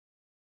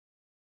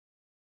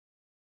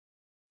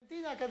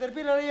Mattina,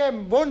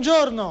 CaterpillarAM,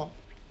 buongiorno.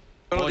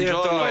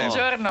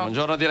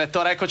 Buongiorno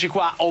direttore, eccoci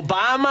qua.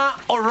 Obama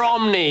o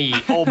Romney?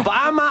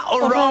 Obama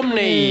o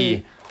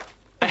Romney?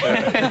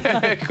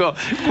 Ecco,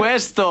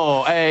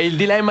 questo è il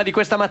dilemma di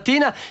questa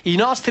mattina. I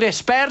nostri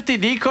esperti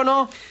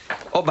dicono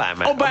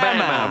Obama.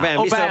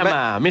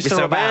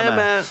 Mr.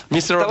 Obama.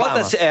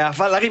 Stavolta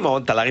fa la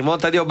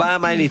rimonta di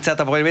Obama è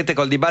iniziata probabilmente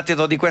col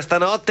dibattito di questa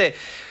notte,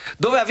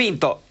 dove ha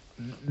vinto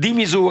di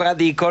misura,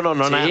 dicono,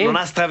 non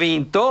ha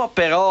stravinto,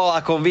 però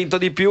ha convinto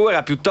di più,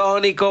 era più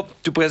tonico,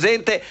 più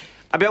presente.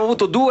 Abbiamo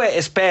avuto due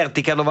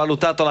esperti che hanno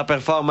valutato la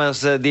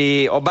performance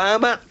di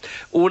Obama,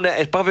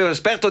 è proprio un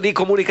esperto di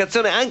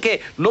comunicazione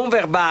anche non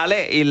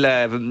verbale,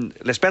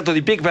 l'esperto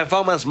di peak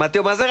performance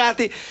Matteo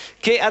Maserati,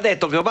 che ha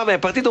detto che Obama è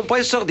partito un po'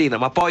 in sordina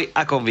ma poi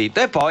ha convinto.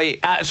 E poi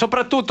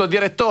soprattutto,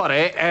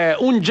 direttore,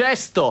 un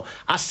gesto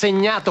ha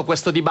segnato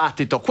questo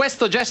dibattito,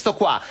 questo gesto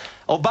qua.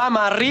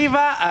 Obama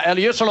arriva,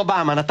 io sono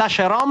Obama,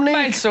 Natascha è Romney.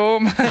 Ma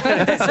insomma,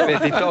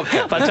 ti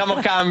tocca. Facciamo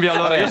cambio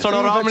allora. Io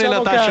sono Romney,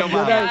 Natascha è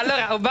Obama.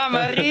 Allora Obama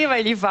arriva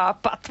e gli fa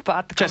pat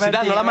pat. Cioè si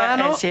danno la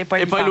mano e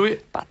poi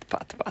lui pat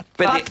pat pat.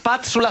 Pat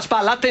pat sulla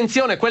spalla.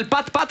 Attenzione, quel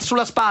pat pat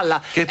sulla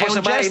spalla che può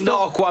sembrare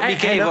innocuo,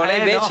 amichevole,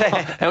 invece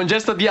no, è un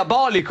gesto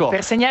diabolico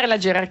per segnare la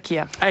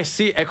gerarchia.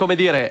 Sì, è come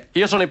dire: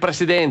 io sono il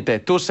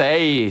presidente, tu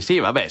sei, sì,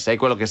 vabbè, sei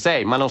quello che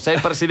sei, ma non sei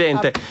il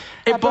presidente.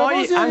 E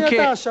poi anche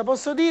Natascha,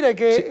 posso dire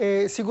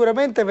che sicuramente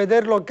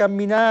vederlo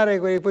camminare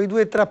quei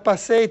due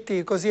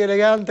trappassetti così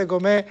elegante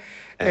com'è,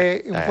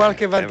 un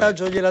qualche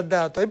vantaggio gliel'ha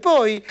dato. E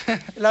poi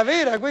la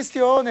vera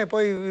questione,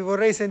 poi vi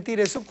vorrei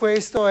sentire su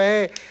questo,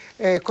 è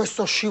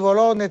questo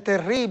scivolone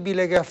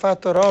terribile che ha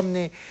fatto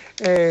Romney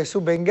su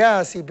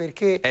Bengasi,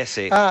 perché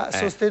ha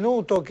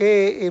sostenuto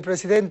che il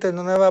Presidente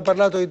non aveva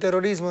parlato di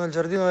terrorismo nel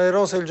Giardino delle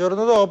Rose il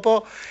giorno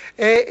dopo,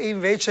 e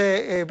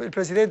invece il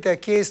Presidente ha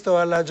chiesto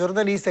alla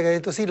giornalista, che ha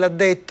detto sì, l'ha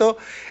detto.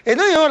 E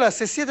noi ora,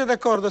 se siete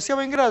d'accordo,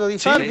 siamo in grado di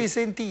farvi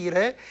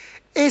sentire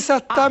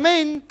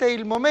esattamente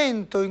il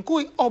momento in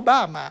cui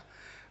Obama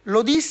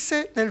lo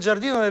disse nel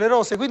Giardino delle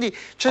Rose. Quindi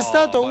c'è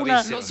stata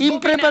una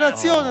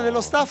impreparazione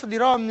dello staff di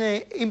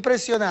Romney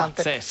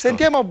impressionante. Pazzesco.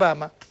 Sentiamo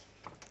Obama.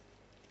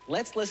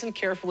 Let's listen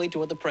carefully to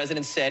what the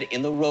president said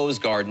in the Rose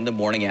Garden the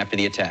morning after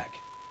the attack.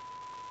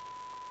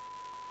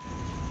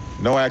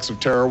 No acts of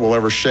terror will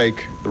ever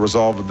shake the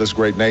resolve of this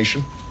great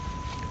nation,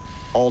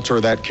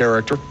 alter that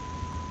character,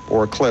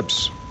 or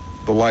eclipse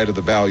the light of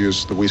the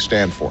values that we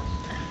stand for.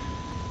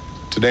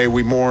 Today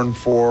we mourn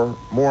for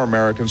more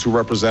Americans who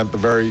represent the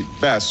very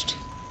best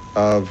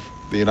of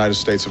the United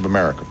States of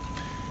America.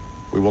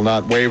 We will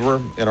not waver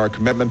in our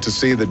commitment to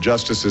see that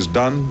justice is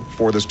done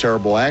for this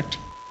terrible act.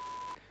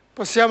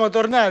 Possiamo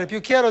tornare,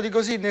 più chiaro di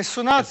così: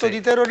 nessun atto di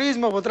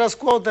terrorismo potrà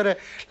scuotere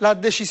la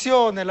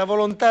decisione, la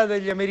volontà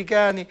degli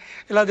americani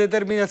e la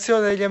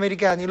determinazione degli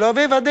americani. Lo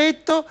aveva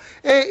detto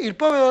e il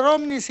povero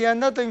Romney si è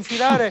andato a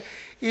infilare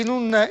in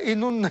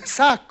un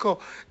sacco,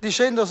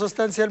 dicendo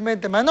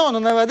sostanzialmente: ma no,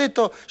 non aveva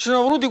detto, ci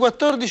sono voluti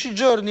 14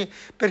 giorni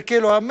perché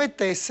lo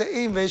ammettesse,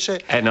 e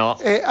invece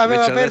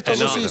aveva aperto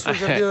così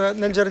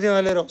nel Giardino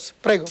delle Rose.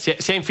 Prego. Si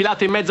è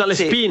infilato in mezzo alle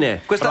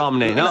spine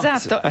Romney, no?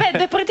 Esatto.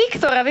 The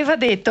Predictor aveva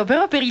detto,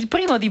 però per il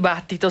primo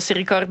dibattito, se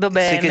ricordo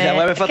bene, che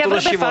avrebbe fatto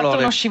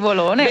uno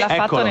scivolone, l'ha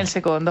fatto nel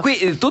secondo.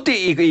 Qui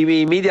tutti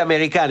i media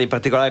americani, in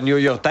particolare il New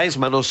York Times,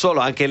 ma non solo,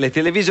 anche le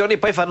televisioni,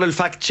 poi fanno il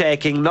fact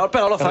checking, no?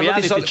 Però lo fanno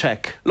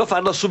lo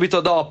fanno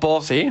subito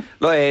dopo,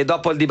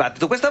 dopo il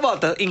dibattito. Questa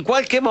volta in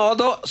qualche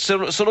modo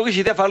sono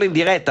riusciti a farlo in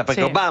diretta,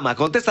 perché Obama ha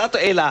contestato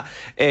e la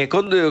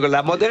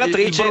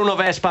moderatrice, il Bruno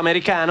Vespa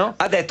americano,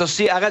 ha detto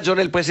sì, ha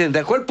ragione il Presidente.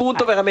 A quel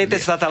punto veramente è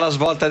stata la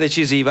svolta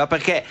decisiva,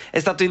 perché è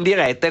stato in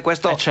diretta e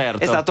questo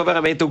è stato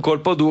veramente un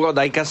colpo duro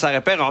da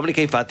incassare per Romney, che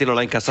infatti non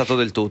l'ha incassato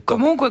del tutto.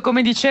 Comunque,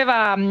 come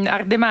diceva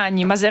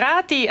Ardemagni,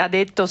 Maserati ha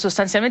detto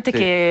sostanzialmente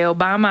che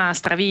Obama ha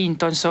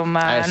stravinto,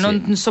 insomma,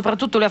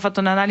 soprattutto lui ha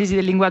fatto un'analisi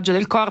del linguaggio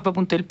del corpo,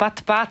 appunto il pat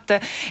pat,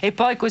 e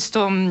poi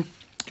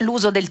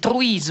l'uso del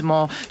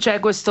truismo, cioè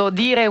questo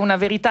dire una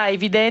verità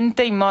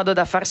evidente in modo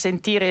da far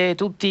sentire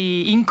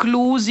tutti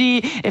inclusi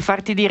e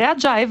farti dire ah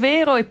già è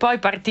vero, e poi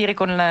partire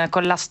con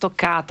la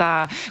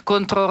stoccata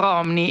contro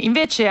Romney.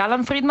 Invece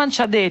Alan Friedman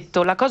ci ha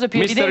detto la cosa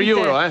più evidente,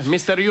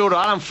 Mr. Euro,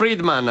 Alan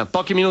Friedman,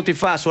 pochi minuti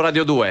fa su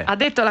Radio 2 ha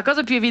detto la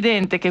cosa più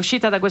evidente che è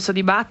uscita da questo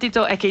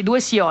dibattito è che i due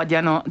si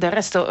odiano. Del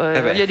resto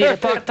voglio dire,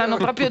 portano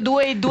proprio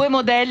due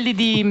modelli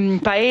di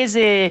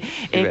paese,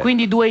 e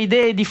quindi due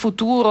idee di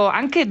futuro,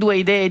 anche due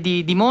idee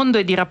di mondo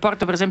e di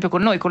rapporto, per esempio,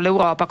 con noi, con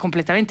l'Europa,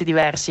 completamente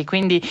diversi.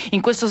 Quindi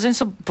in questo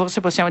senso forse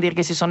possiamo dire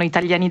che si sono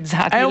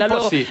italianizzati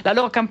la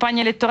loro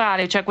campagna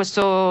elettorale, cioè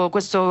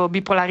questo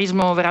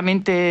bipolarismo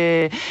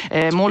veramente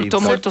molto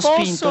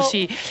spinto.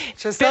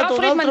 Però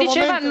Friedman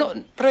diceva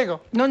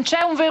non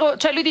c'è un vero,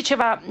 cioè lui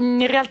diceva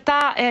in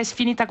realtà è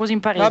finita così in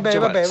pareggio.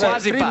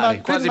 Quasi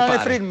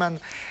Friedman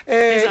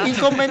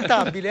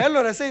incommentabile.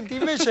 Allora senti,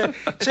 invece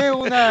c'è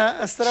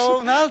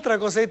un'altra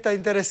cosetta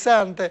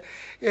interessante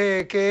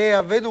che è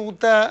avvenuta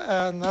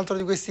volta, un altro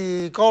di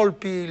questi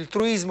colpi, il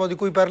truismo di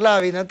cui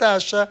parlavi,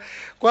 Natascia,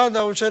 quando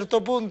a un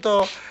certo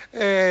punto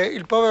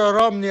il povero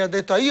Romney ha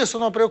detto: io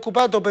sono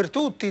preoccupato per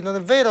tutti, non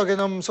è vero che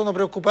non sono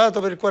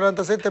preoccupato per il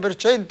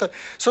 47%,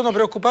 sono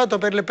preoccupato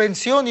per le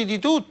pensioni di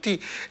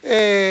tutti,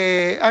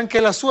 anche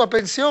la sua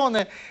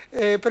pensione,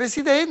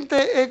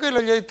 Presidente, e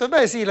quello gli ha detto: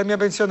 beh sì, la mia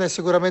pensione è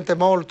sicuramente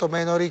molto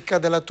meno ricca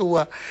della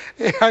tua,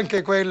 e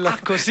anche quello... Ah,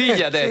 così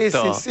gli ha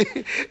detto? Sì,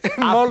 è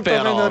molto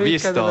meno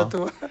ricca della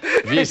tua.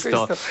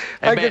 Visto.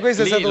 Anche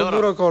questo è stato un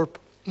duro colpo.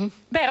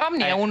 Beh,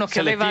 Romney è uno che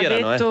aveva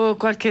detto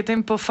qualche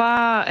tempo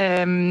fa,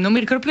 non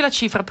mi ricordo più la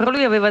cifra, però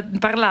lui aveva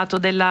parlato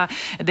della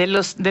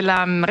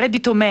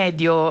reddito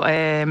medio,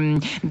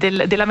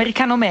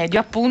 dell'americano medio,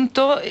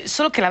 appunto,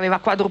 solo che l'aveva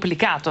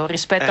quadruplicato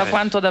rispetto a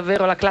quanto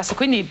davvero la classe.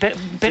 Quindi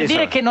per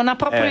dire che non ha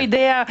proprio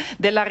idea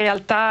della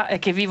realtà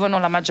che vivono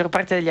la maggior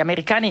parte degli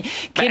americani,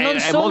 che non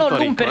sono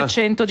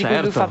l'1% di cui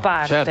lui fa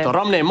parte. Certo,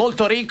 Romney è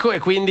molto ricco e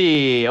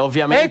quindi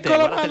ovviamente...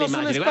 Ecco la mano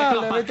sulle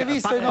spalle, avete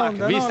visto in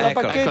onda, no? La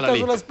pacchetta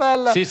sulla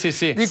spalla.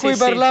 Di cui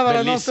parlava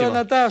la nostra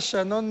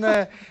Natascia,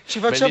 non ci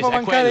facciamo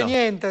mancare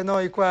niente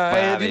noi qua.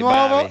 Bravi, di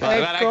nuovo,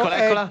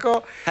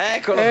 ecco.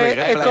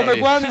 È come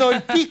quando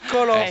il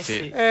piccolo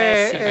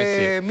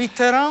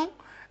Mitterrand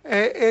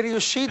è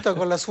riuscito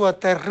con la sua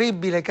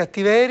terribile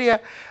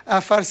cattiveria a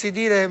farsi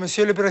dire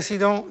Monsieur le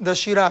Président da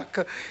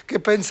Chirac, che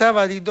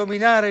pensava di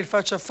dominare il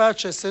faccia a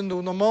faccia essendo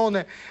un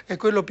omone, e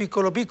quello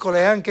piccolo piccolo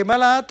è anche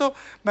malato,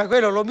 ma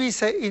quello lo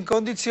mise in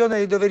condizione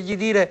di dovergli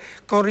dire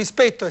con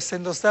rispetto,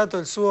 essendo stato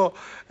il suo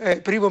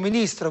primo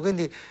ministro,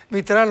 quindi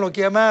Mitterrand lo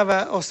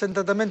chiamava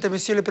ostentatamente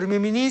Monsieur le Premier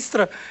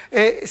Ministre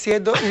e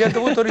gli ha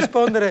dovuto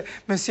rispondere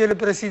Monsieur le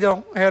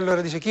Président, e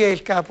allora dice: chi è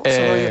il capo?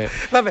 Sono io.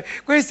 Vabbè,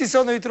 questi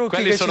sono i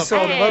trucchi che ci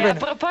sono. A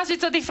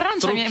proposito di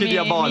Francia, mi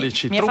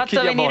ha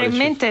fatto venire in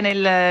mente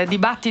nel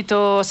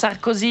dibattito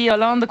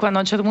Sarkozy-Hollande, quando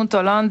a un certo punto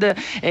Hollande,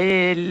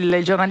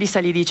 il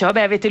giornalista gli dice: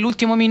 vabbè, avete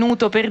l'ultimo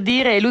minuto per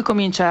dire, e lui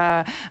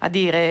comincia a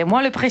dire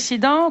moi le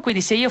président,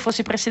 quindi se io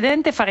fossi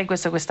presidente farei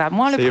questo e quest'altro,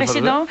 moi le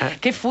président,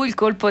 che fu il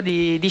colpo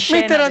di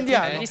scena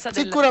mitterrandiano,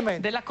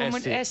 sicuramente.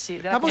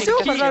 Ma possiamo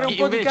parlare un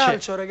po' di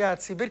calcio,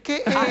 ragazzi,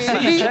 perché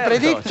lì il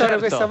predittore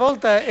questa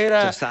volta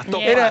era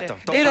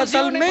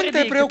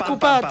talmente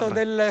preoccupato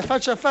del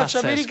faccia a faccia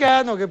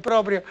americano che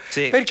proprio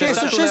perché è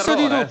successo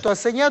di tutto. Ha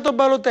segnato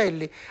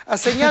Balotelli, ha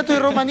segnato il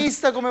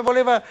romanista come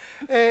voleva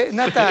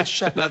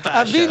Natascia,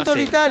 ha vinto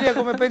l'Italia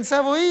come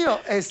pensavo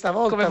io, e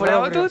stavolta come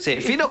volevamo tutti.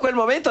 Fino a quel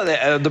momento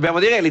dobbiamo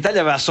dire che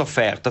l'Italia aveva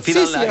sofferto fino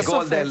al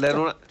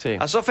gol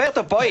ha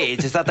sofferto, poi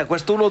c'è stata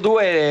questo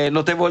 1-2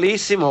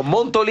 notevolissimo,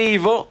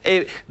 Montolivo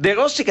e De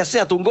Rossi che ha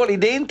segnato un gol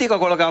identico a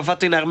quello che aveva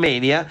fatto in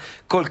Armenia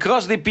col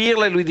cross di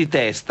Pirlo e lui di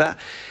testa.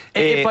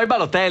 E poi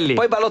Balotelli.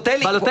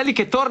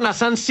 Che torna a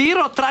San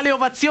Siro tra le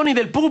ovazioni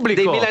del pubblico.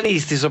 Dei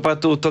milanisti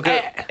soprattutto.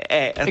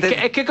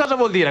 E che cosa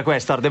vuol dire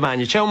questo,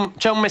 Ardemagni? C'è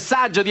un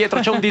messaggio dietro?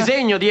 C'è un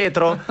disegno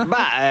dietro?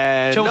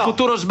 C'è un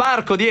futuro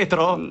sbarco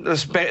dietro?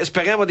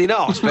 Speriamo di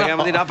no.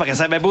 Speriamo di no, perché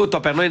sarebbe brutto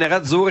per noi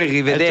nerazzurri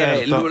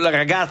rivedere il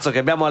ragazzo che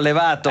abbiamo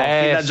allevato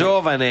fin da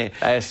giovane.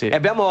 E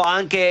abbiamo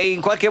anche in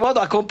qualche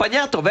modo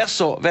accompagnato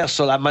verso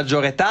la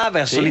maggiore età,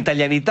 verso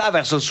l'italianità,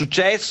 verso il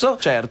successo.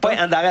 Poi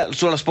andare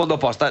sulla sponda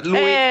opposta.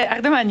 Lui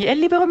Ardemagni, è il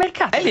libero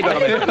mercato.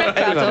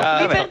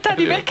 Libertà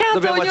di mercato,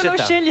 ognuno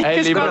sceglie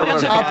che squadra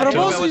giocare. A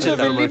proposito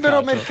del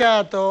libero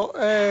mercato,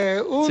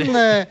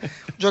 un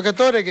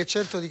giocatore che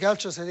certo di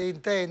calcio se ne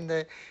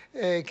intende,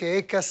 che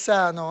è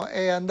Cassano,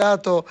 è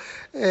andato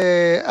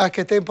a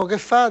che tempo che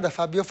fa da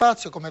Fabio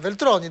Fazio, come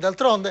Veltroni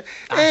d'altronde,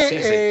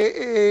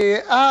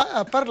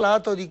 ha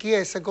parlato di chi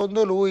è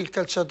secondo lui il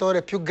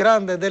calciatore più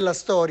grande della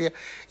storia.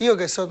 Io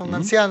che sono un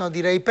anziano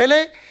direi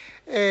Pelé,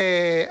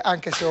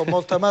 anche se ho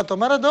molto amato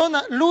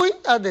Maradona. Lui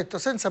ha detto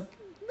senza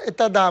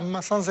état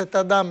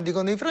d'âme,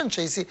 dicono i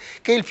francesi,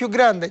 che il più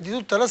grande di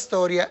tutta la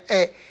storia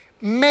è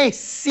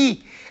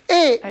Messi.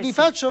 E vi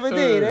faccio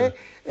vedere,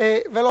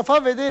 ve lo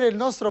fa vedere il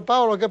nostro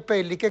Paolo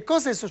Cappelli, che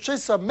cosa è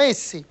successo a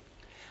Messi.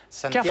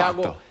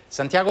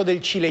 Santiago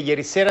del Cile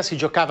ieri sera si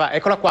giocava,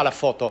 eccola qua la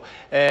foto,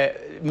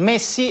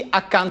 Messi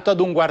accanto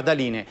ad un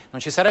guardaline. Non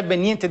ci sarebbe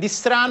niente di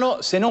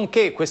strano se non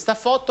che questa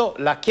foto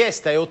l'ha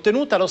chiesta e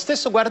ottenuta lo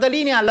stesso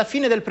guardaline alla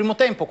fine del primo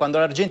tempo, quando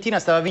l'Argentina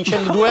stava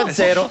vincendo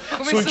 2-0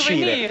 sul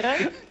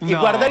Cile. Il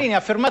guardaline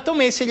ha fermato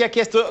Messi e gli ha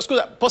chiesto: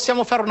 scusa,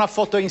 possiamo fare una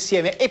foto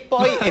insieme? E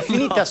poi è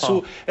finita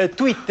su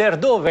Twitter,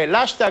 dove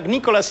l'hashtag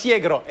Nicola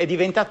Siegro è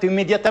diventato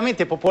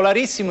immediatamente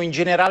popolarissimo. In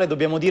generale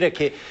dobbiamo dire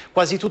che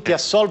quasi tutti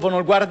assolvono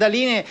il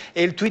guardaline,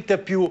 e il tweet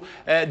più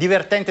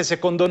divertente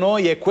secondo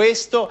noi è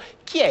questo: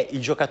 chi è il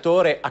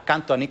giocatore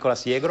accanto a Nicola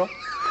Siegro?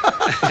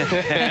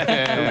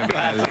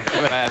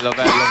 bello.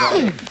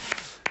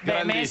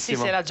 Messi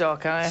se la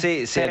gioca,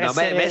 Messi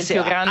il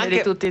più grande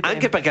di tutti i tempi.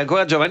 Anche perché è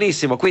ancora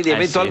giovanissimo, quindi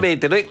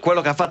eventualmente noi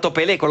quello che ha fatto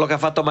Pelé, quello che ha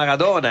fatto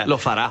Maradona lo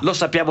farà, lo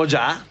sappiamo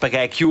già,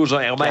 perché è chiuso,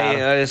 è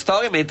ormai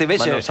storia, mentre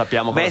invece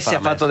Messi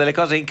ha fatto delle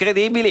cose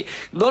incredibili,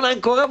 non ha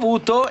ancora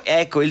avuto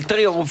il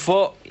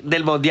trionfo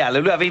del mondiale.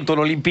 Lui ha vinto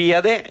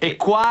un'Olimpiade. E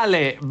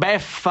quale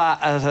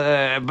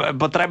beffa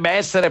potrebbe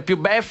essere più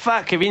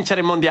beffa che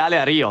vincere il mondiale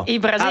a Rio? Il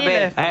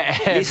Brasile.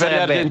 Per gli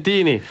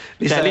argentini.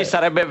 Lì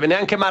sarebbe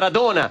neanche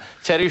Maradona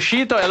c'è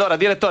riuscito. E allora,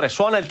 direttore,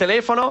 suona il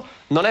telefono,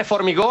 non è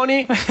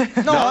Formigoni,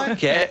 no,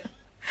 che è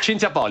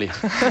Cinzia Poli.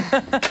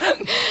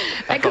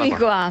 Eccomi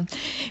qua.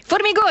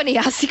 Formigoni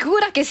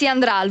assicura che si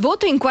andrà al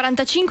voto in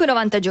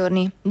 45-90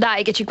 giorni.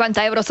 Dai, che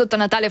 50 euro sotto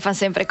Natale fa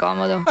sempre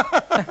comodo.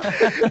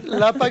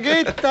 La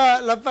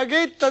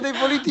paghetta dei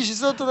politici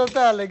sotto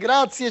Natale.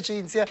 Grazie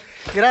Cinzia,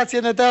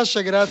 grazie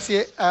Natascia,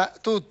 grazie a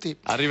tutti.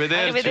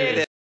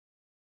 Arrivederci.